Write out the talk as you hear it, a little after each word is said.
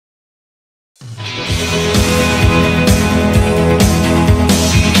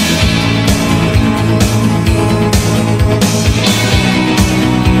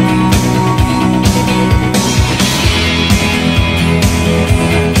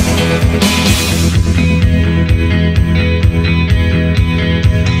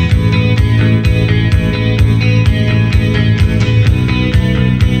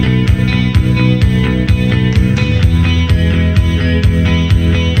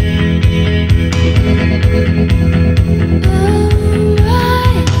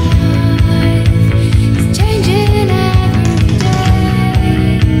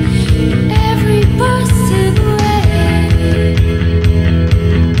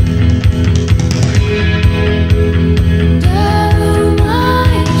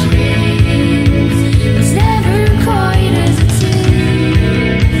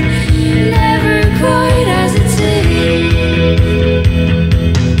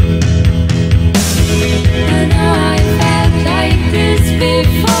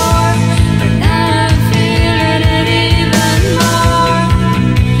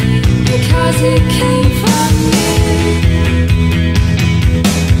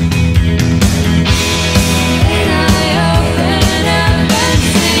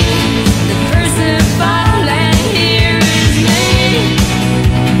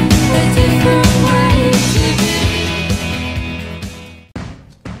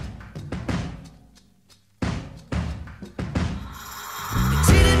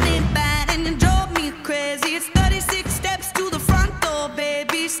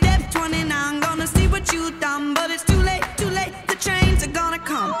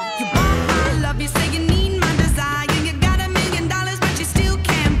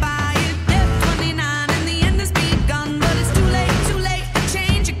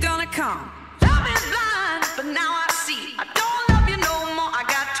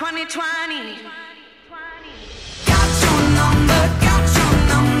2020. Got your number.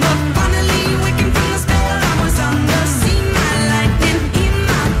 Finally waking from the spell I was under. See my lightning, hear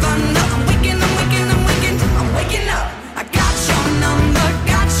my thunder. I'm waking up. I got your number.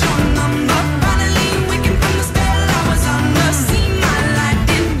 Finally waking from the spell I was under. See my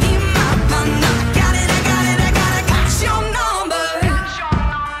lightning, hear my thunder. I got it. Got your number.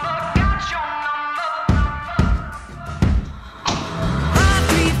 5,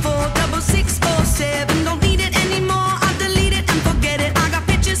 3, 4, 6, 6, 4, 7. Don't need it anymore. I delete it and forget it. I got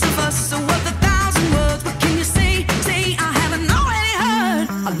pictures of us, so worth 1,000 words. What can you say? I haven't already heard.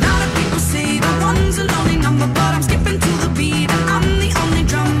 A lot of people say the one's a lonely number, but I'm skipping to the beat and I'm the only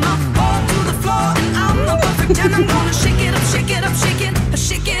drummer. Fall to the floor and I'm a perfect 10. I'm gonna shake it.